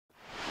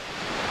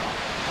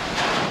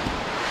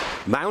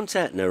Mount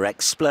Etna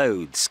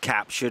explodes,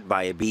 captured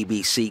by a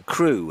BBC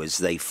crew as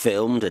they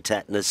filmed at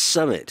Etna's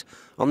summit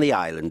on the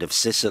island of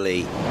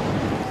Sicily.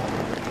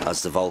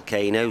 As the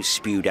volcano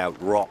spewed out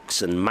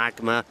rocks and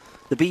magma,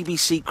 the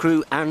BBC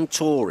crew and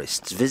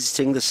tourists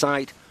visiting the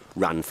site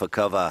ran for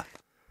cover.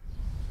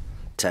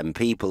 10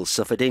 people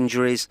suffered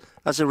injuries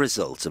as a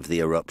result of the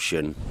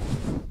eruption.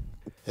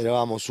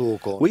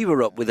 We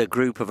were up with a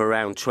group of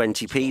around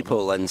 20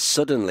 people and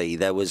suddenly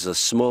there was a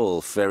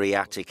small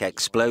phreatic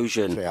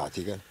explosion.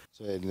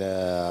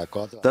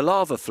 The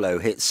lava flow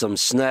hit some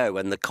snow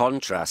and the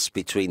contrast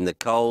between the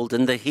cold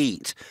and the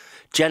heat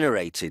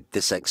generated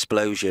this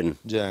explosion.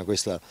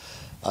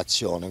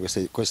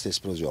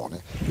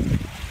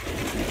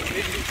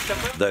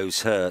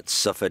 Those hurt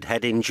suffered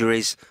head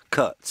injuries,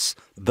 cuts,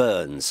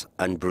 burns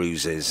and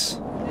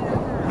bruises.